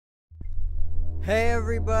Hey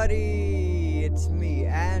everybody, it's me,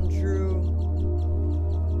 Andrew.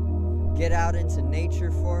 Get out into nature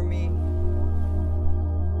for me.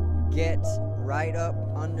 Get right up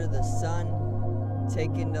under the sun,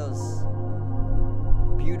 take in those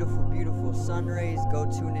beautiful, beautiful sun rays. Go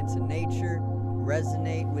tune into nature,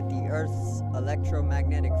 resonate with the Earth's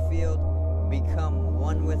electromagnetic field, become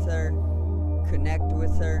one with her, connect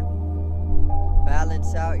with her,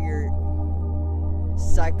 balance out your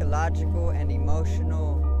psychological and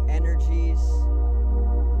emotional energies,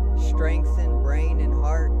 strengthen brain and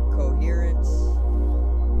heart coherence,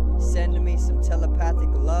 send me some telepathic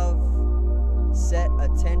love, set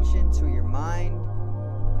attention to your mind,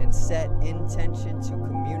 and set intention to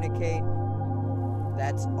communicate.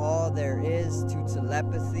 That's all there is to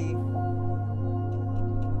telepathy.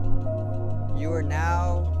 You are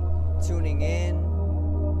now tuning in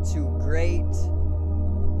to Great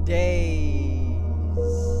Days.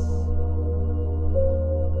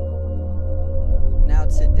 Now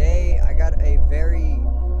today I got a very,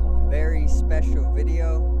 very special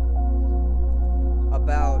video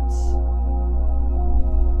about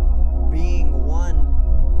being one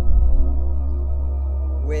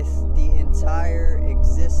with the entire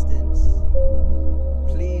existence.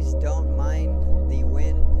 Please don't mind the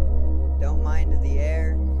wind, don't mind the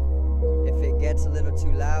air. If it gets a little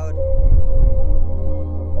too loud,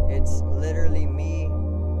 it's literally me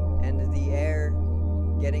and the air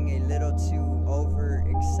getting a little too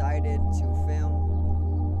overexcited to film.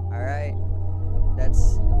 Alright?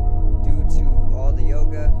 That's due to all the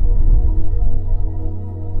yoga.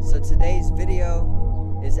 So today's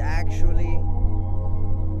video is actually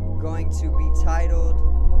going to be titled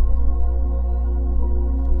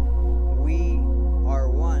We Are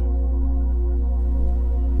One.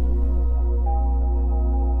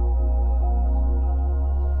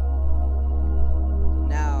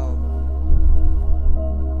 Now,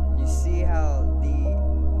 you see how the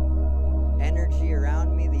energy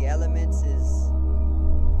around me, the elements, is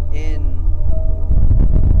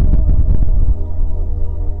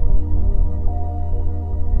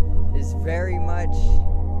very much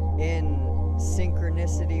in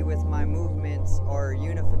synchronicity with my movements, or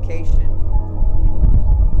unification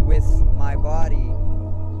with my body.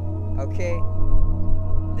 Okay,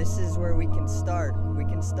 this is where we can start. We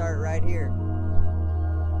can start right here.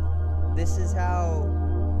 This is how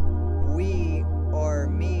we, or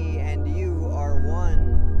me and you, are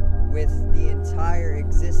one with the entire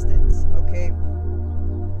existence. Okay,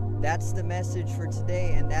 that's the message for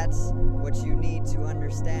today, and that's what you need to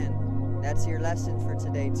understand. That's your lesson for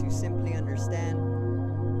today, to simply understand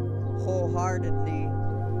wholeheartedly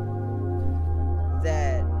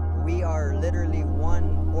that we are literally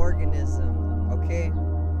one organism, okay?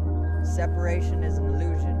 Separation is an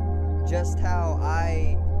illusion. Just how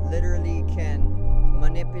I literally can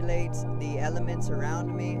manipulate the elements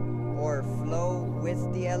around me or flow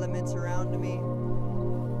with the elements around me,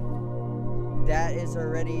 that is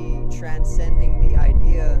already transcending the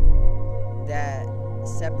idea that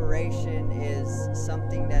separation is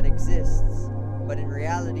something that exists. But in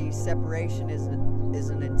reality, separation is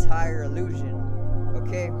an entire illusion.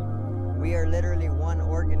 Okay? We are literally one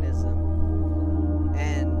organism.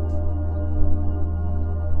 And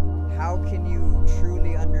how can you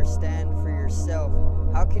truly understand for yourself?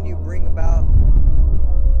 How can you bring about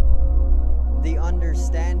the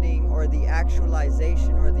understanding or the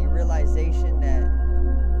actualization or the realization that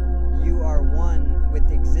you are one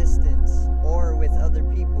with existence or with other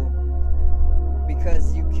people?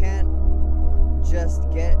 Because you can't just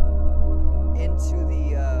get into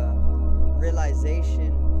the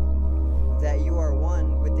realization that you are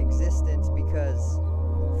one with existence because,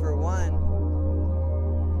 for one,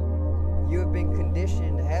 you have been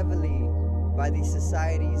conditioned heavily by the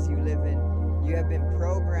societies you live in. You have been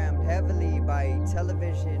programmed heavily by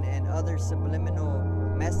television and other subliminal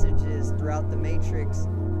messages throughout the matrix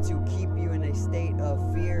to keep you in a state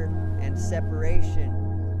of fear and separation.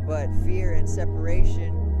 But fear and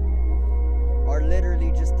separation are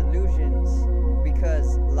literally just illusions,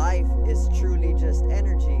 because life is truly just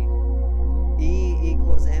energy. E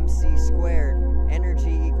equals mc squared.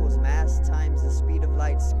 Energy equals mass times the speed of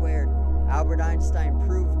light squared. Albert Einstein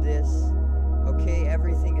proved this. Okay,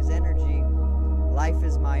 everything is energy. Life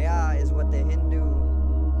is Maya, is what the Hindu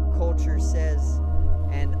culture says,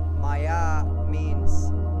 and Maya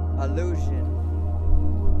means illusion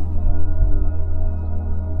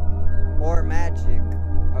or magic.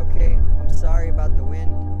 Okay, I'm sorry about the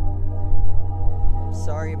wind. I'm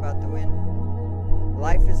sorry about the wind.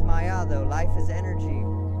 Life is Maya though, life is energy.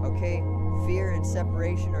 Okay, fear and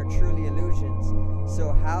separation are truly illusions.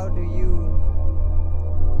 So how do you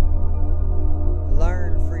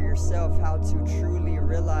how to truly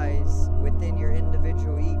realize within your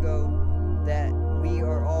individual ego that we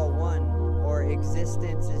are all one, or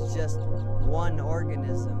existence is just one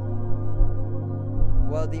organism.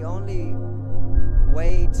 Well, the only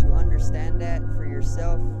way to understand that for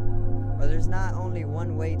yourself, or there's not only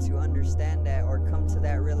one way to understand that or come to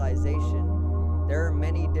that realization. There are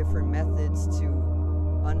many different methods to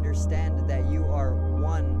understand that you are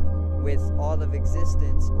one with all of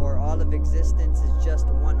existence, or all of existence is just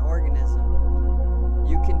one organism.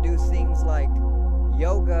 You can do things like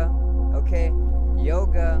yoga, okay?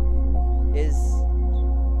 Yoga is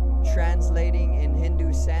translating in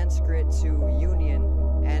Hindu Sanskrit to union,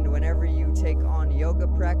 and whenever you take on yoga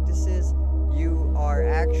practices, you are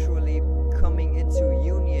actually coming into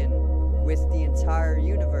union with the entire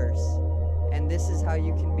universe, and this is how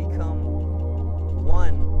you can become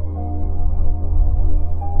one.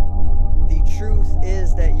 The truth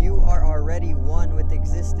is that you are already one with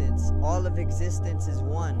existence. All of existence is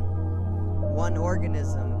one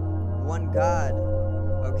organism, one God,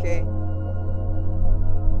 okay?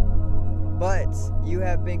 But you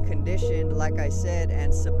have been conditioned, like I said,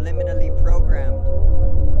 and subliminally programmed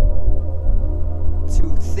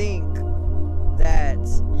to think that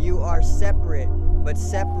you are separate, but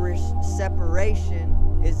separation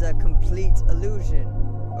is a complete illusion,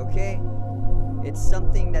 okay? It's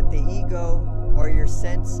something that the ego or your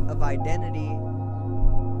sense of identity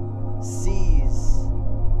sees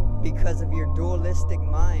because of your dualistic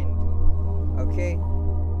mind, okay?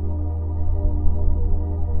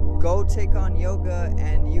 Go take on yoga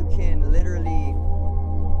and you can literally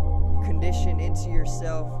condition into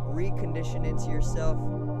yourself, recondition into yourself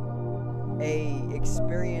a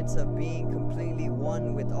experience of being completely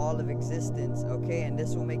one with all of existence, okay? And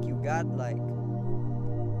this will make you godlike.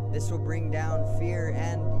 This will bring down fear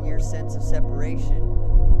and your sense of separation.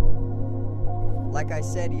 Like I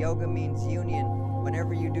said, yoga means union.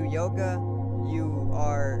 Whenever you do yoga, you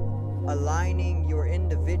are aligning your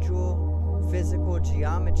individual physical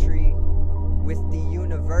geometry with the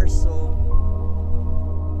universal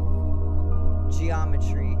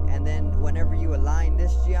geometry, and then whenever you align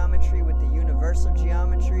this geometry with the universal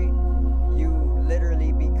geometry, you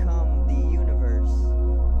literally become the universe,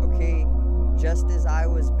 okay? Just as I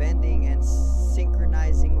was bending and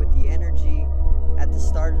synchronizing with the energy at the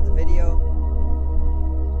start of the video,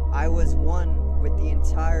 I was one with the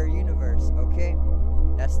entire universe, okay?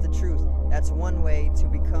 That's the truth. That's one way to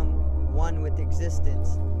become one with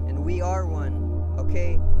existence, and we are one,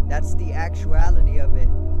 okay? That's the actuality of it.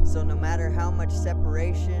 So no matter how much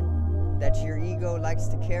separation that your ego likes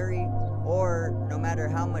to carry, or no matter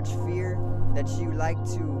how much fear that you like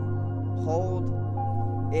to hold,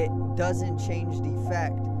 it doesn't change the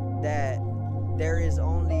fact that there is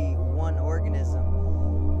only one organism.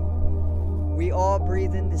 We all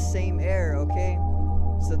breathe in the same air, okay?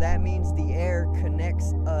 So that means the air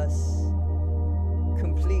connects us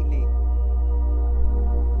completely.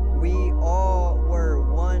 We all were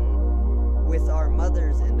one with our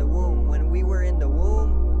mothers in the womb. When we were in the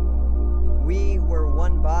womb, we were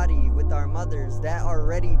one body with our mothers. That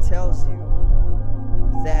already tells you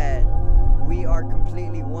that we are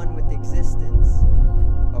completely one with existence,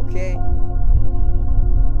 okay?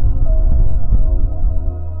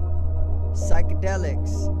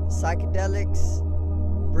 Psychedelics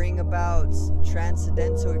bring about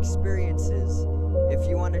transcendental experiences. If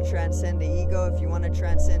you want to transcend the ego, if you want to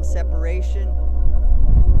transcend separation,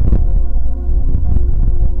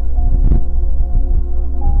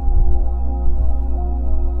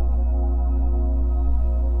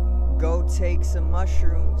 go take some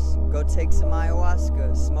mushrooms, go take some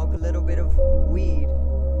ayahuasca, smoke a little bit of weed,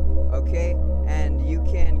 okay? And you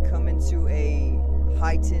can come into a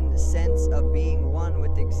heightened sense of being one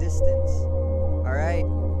with existence, all right?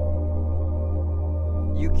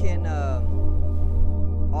 You can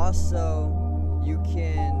also, you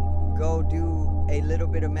can go do a little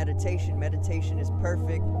bit of meditation. Meditation is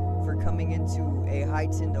perfect for coming into a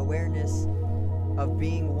heightened awareness of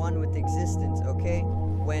being one with existence, okay?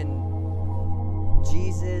 When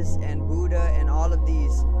Jesus and Buddha and all of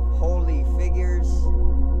these holy figures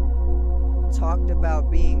talked about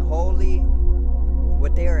being holy,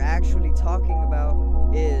 what they are actually talking about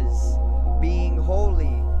is being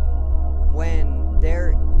holy.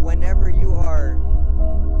 Whenever you are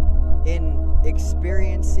in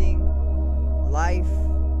experiencing life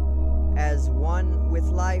as one with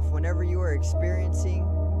life, whenever you are experiencing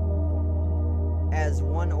as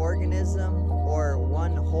one organism or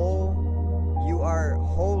one whole, you are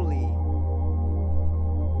holy.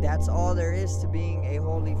 That's all there is to being a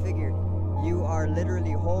holy figure. You are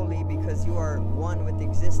literally holy because you are one with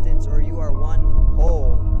existence, or you are one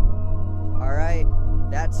whole. All right,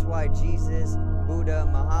 that's why Jesus, Buddha,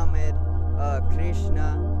 Muhammad,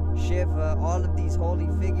 Krishna, Shiva, all of these holy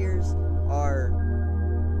figures are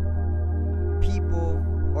people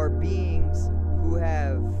or beings who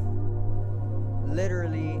have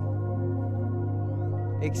literally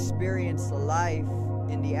experienced life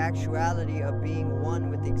in the actuality of being one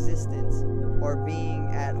with existence, or being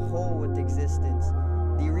at whole with existence.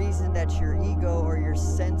 The reason that your ego or your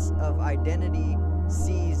sense of identity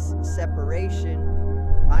sees separation,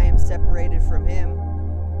 I am separated from him,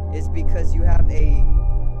 is because you have a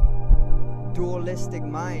dualistic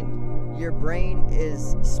mind. Your brain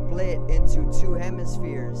is split into two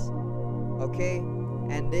hemispheres, okay?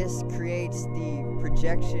 And this creates the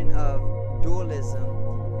projection of dualism,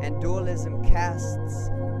 and dualism casts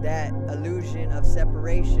that illusion of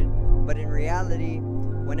separation. But in reality,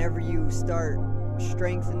 whenever you start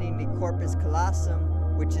strengthening the corpus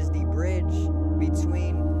callosum, which is the bridge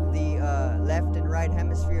between the left and right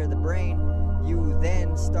hemisphere of the brain, you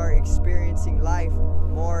then start experiencing life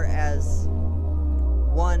more as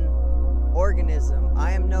one organism.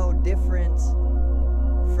 I am no different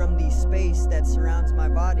from the space that surrounds my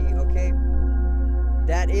body, okay?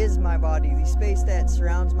 That is my body. The space that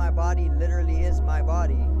surrounds my body literally is my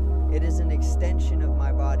body. It is an extension of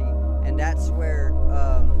my body. And that's where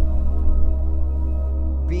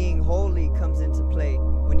being holy comes into play.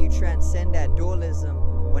 When you transcend that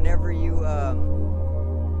dualism, whenever you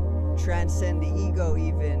transcend the ego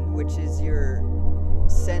even, which is your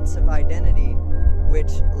sense of identity,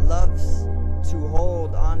 which loves to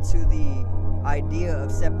hold onto the idea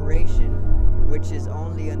of separation, which is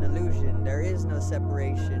only an illusion. There is no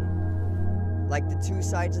separation. Like the two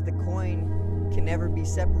sides of the coin can never be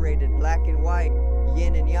separated, black and white,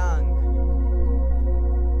 yin and yang.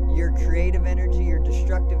 Your creative energy, your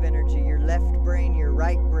destructive energy, your left brain, your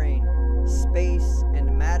right brain, space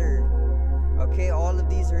and matter. Okay, all of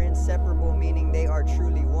these are inseparable, meaning they are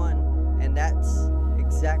truly one. And that's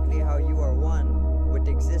exactly how you are one with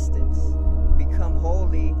existence. Become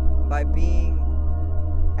holy by being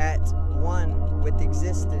at one with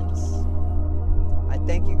existence. I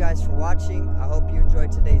thank you guys for watching. I hope you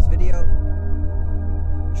enjoyed today's video.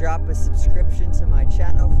 Drop a subscription to my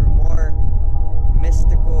channel for more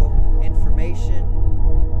mystical information.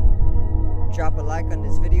 Drop a like on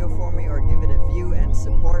this video for me, or give it a view and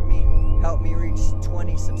support me. Help me reach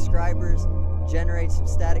 20 subscribers. Generate some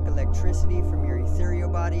static electricity from your ethereal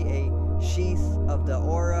body, a sheath of the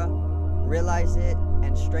aura. Realize it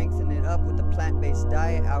and strengthen it up with a plant-based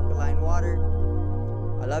diet, alkaline water.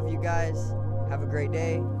 I love you guys. Have a great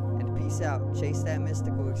day and peace out. Chase that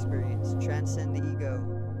mystical experience. Transcend the ego.